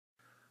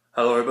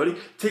Hello everybody,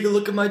 take a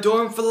look at my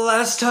dorm for the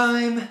last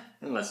time,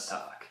 and let's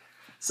talk.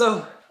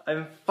 So,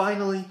 I'm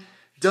finally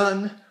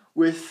done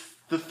with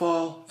the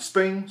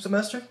spring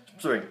semester?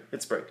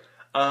 It's spring.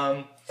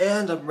 And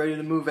I'm ready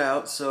to move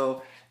out,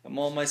 so I'm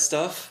all my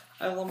stuff.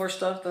 I have a lot more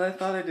stuff than I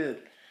thought I did.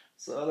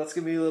 So that's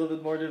gonna be a little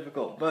bit more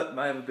difficult, but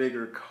I have a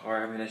bigger car,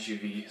 I have an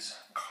SUV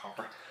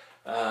car.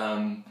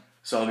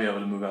 So I'll be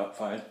able to move out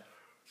fine.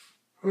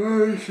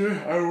 Oh shit,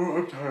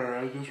 I'm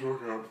tired, I just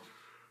woke up.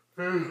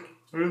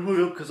 I just woke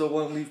up because I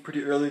want to leave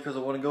pretty early because I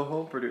want to go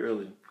home pretty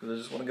early because I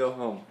just want to go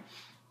home.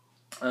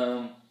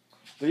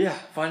 But yeah,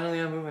 finally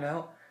I'm moving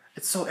out.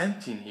 It's so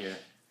empty in here.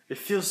 It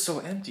feels so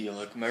empty.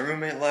 Look, my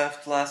roommate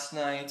left last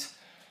night.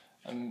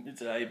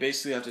 I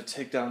basically have to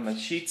take down my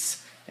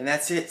sheets and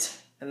that's it.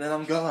 And then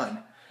I'm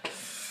gone.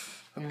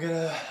 I'm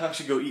gonna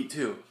actually go eat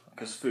too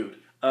because food.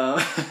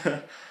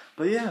 But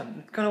yeah,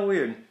 it's kind of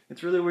weird.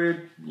 It's really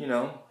weird, you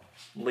know,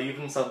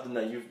 leaving something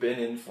that you've been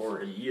in for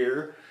a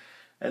year.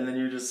 And then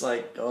you're just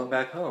like going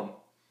back home.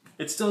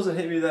 It still doesn't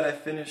hit me that I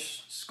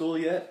finished school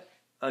yet.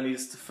 I mean,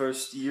 it's the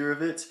first year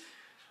of it.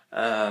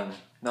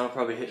 That'll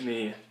probably hit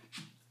me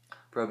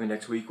probably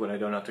next week when I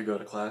don't have to go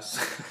to class.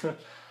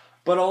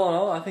 But all in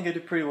all, I think I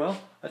did pretty well.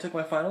 I took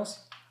my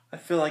finals. I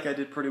feel like I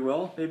did pretty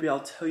well. Maybe I'll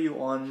tell you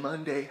on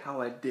Monday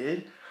how I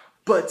did.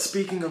 But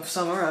speaking of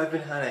summer, I've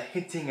been kind of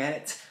hinting at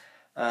it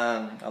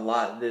a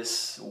lot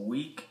this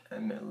week,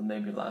 and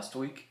maybe last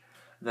week,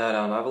 that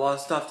I have a lot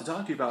of stuff to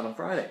talk to you about on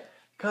Friday.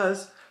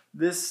 Because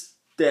this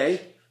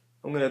day,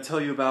 I'm going to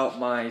tell you about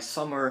my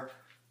summer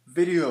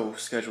video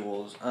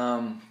schedules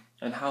and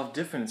how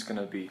different it's going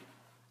to be.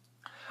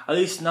 At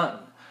least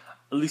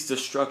the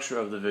structure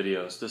of the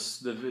videos.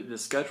 The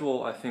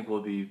schedule, I think,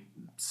 will be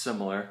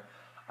similar.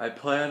 I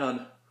plan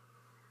on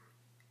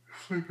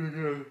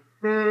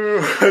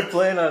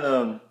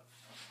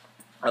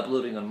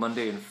uploading on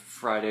Monday and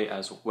Friday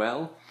as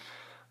well.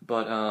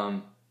 But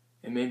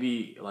it may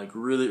be like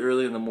really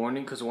early in the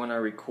morning because when I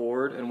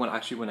record and when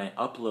I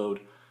upload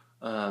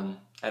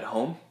at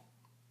home,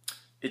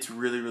 it's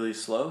really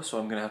slow. So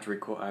I'm gonna have to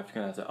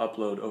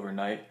upload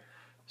overnight.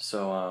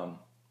 So I'll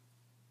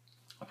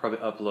probably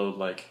upload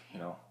like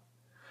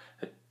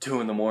at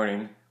 2 in the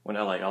morning when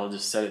I'll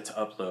just set it to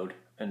upload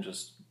and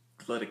just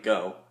let it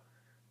go,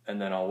 and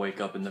then I'll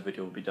wake up and the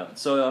video will be done.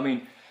 So I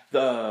mean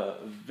the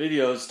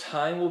video's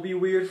time will be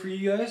weird for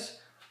you guys,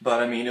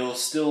 but I mean it will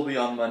still be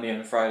on Monday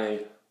and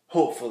Friday.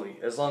 Hopefully,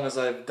 as long as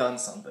I've done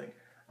something.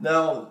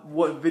 Now,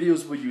 what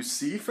videos will you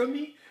see from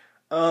me?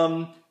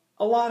 A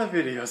lot of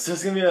videos.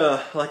 There's gonna be a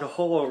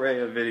whole array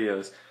of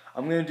videos.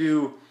 I'm gonna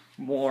do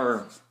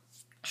more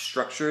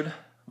structured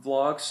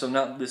vlogs, so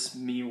not this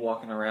me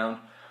walking around,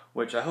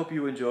 which I hope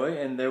you enjoy,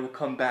 and they will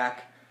come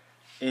back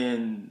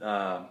in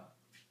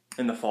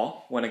the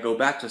fall when I go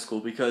back to school,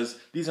 because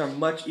these are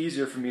much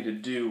easier for me to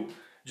do.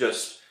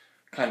 Just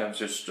a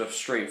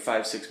straight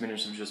 5-6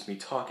 minutes of just me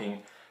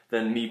talking,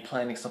 than me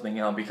planning something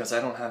out, because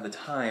I don't have the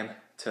time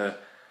to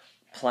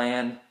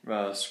plan,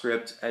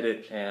 script,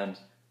 edit, and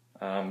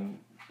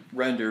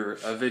render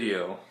a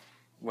video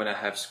when I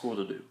have school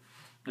to do.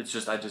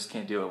 I just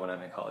can't do it when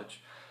I'm in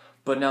college.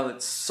 But now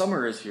that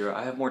summer is here,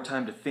 I have more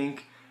time to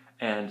think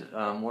and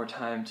more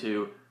time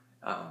to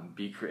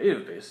be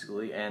creative,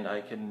 basically, and I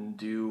can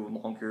do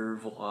longer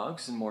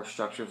vlogs and more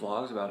structured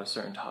vlogs about a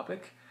certain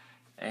topic,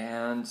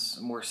 and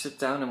more sit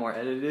down and more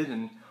edited,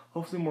 and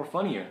hopefully more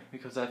funnier,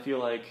 because I feel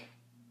like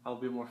I'll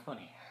be more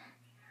funny.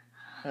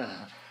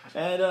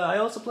 And I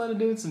also plan on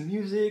doing some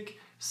music,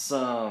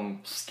 some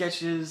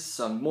sketches,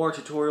 some more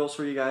tutorials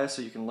for you guys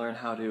so you can learn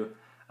how to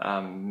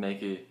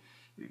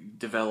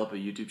develop a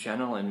YouTube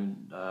channel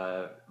and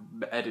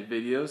edit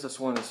videos.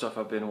 That's one of the stuff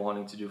I've been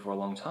wanting to do for a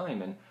long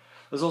time. And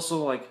there's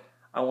also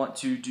I want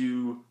to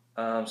do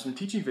some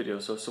teaching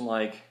videos, so some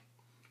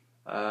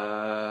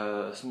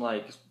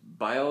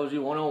biology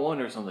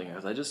 101 or something.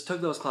 Because I just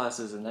took those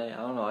classes and I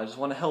don't know, I just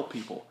want to help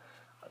people.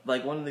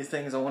 One of the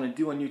things I want to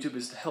do on YouTube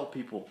is to help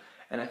people,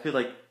 and I feel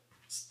like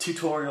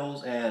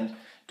tutorials and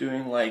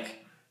doing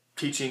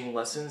teaching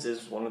lessons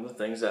is one of the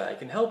things that I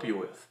can help you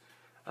with.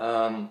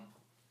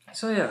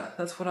 So yeah,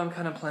 that's what I'm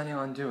kind of planning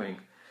on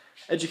doing.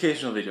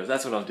 Educational videos,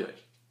 that's what I'm doing.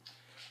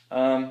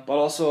 But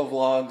also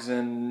vlogs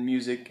and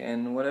music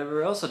and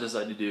whatever else I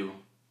decide to do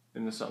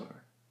in the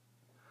summer.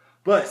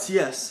 But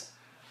yes,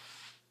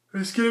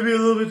 it's gonna be a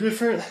little bit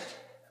different.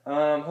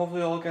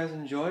 Hopefully all you guys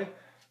enjoy,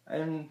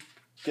 and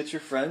get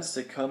your friends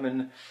to come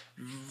and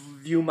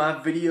view my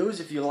videos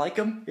if you like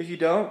them. If you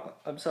don't,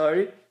 I'm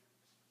sorry.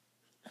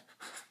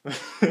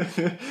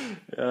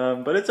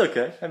 But it's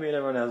okay. I mean,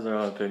 everyone has their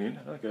own opinion.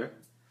 I don't care.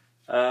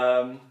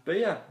 But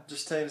yeah,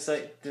 just to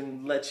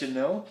let you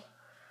know.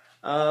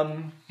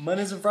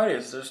 Mondays and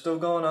Fridays, they're still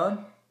going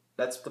on.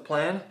 That's the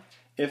plan.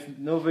 If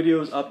no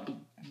videos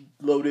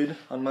uploaded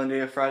on Monday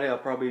or Friday, I'll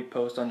probably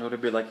post on Twitter,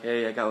 be like,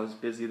 hey, I was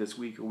busy this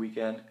week or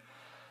weekend.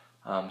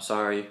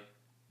 Sorry.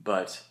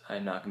 But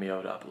I'm not going to be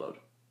able to upload.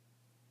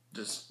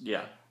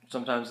 Yeah,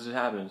 sometimes it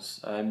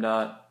happens. I'm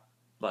not,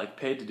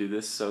 paid to do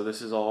this, so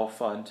this is all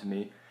fun to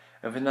me.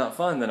 If it's not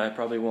fun, then I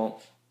probably won't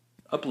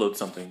upload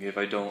something if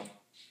I don't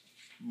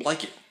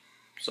like it.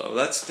 So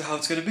that's how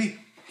it's gonna be.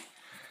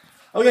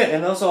 Okay,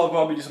 and also I'll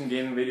probably do some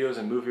gaming videos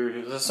and movie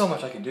reviews. There's so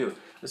much I can do.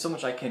 There's so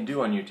much I can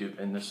do on YouTube,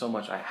 and there's so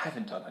much I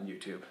haven't done on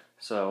YouTube.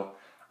 So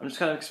I'm just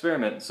kind of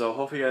experimenting. So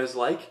hopefully you guys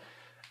like,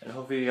 and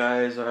hopefully you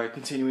guys are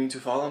continuing to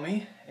follow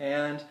me.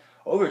 And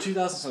over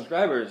 2,000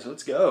 subscribers,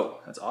 let's go.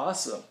 That's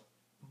awesome.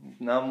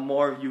 Now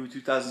more of you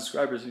 2,000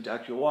 subscribers need to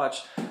actually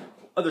watch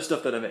other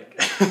stuff that I make.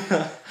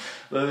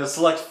 There's a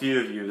select few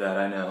of you that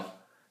I know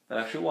that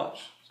actually watch.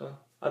 So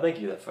I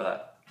thank you for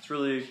that. It's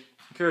really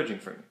encouraging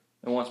for me.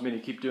 It wants me to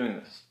keep doing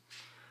this.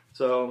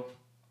 So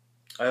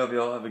I hope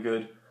you all have a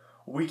good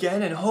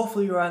weekend, and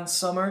hopefully you're on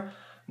summer.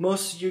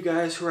 Most of you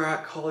guys who are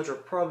at college are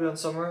probably on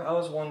summer. I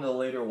was one of the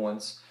later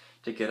ones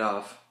to get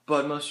off.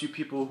 But most of you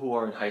people who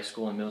are in high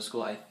school and middle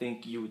school, I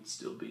think you would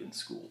still be in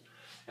school.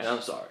 And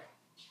I'm sorry,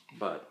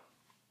 but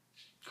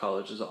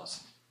college is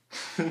awesome.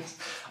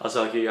 I'll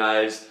talk to you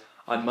guys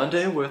on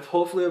Monday with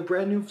hopefully a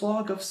brand new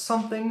vlog of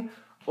something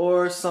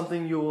or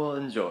something you will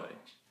enjoy.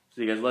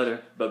 See you guys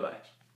later. Bye-bye.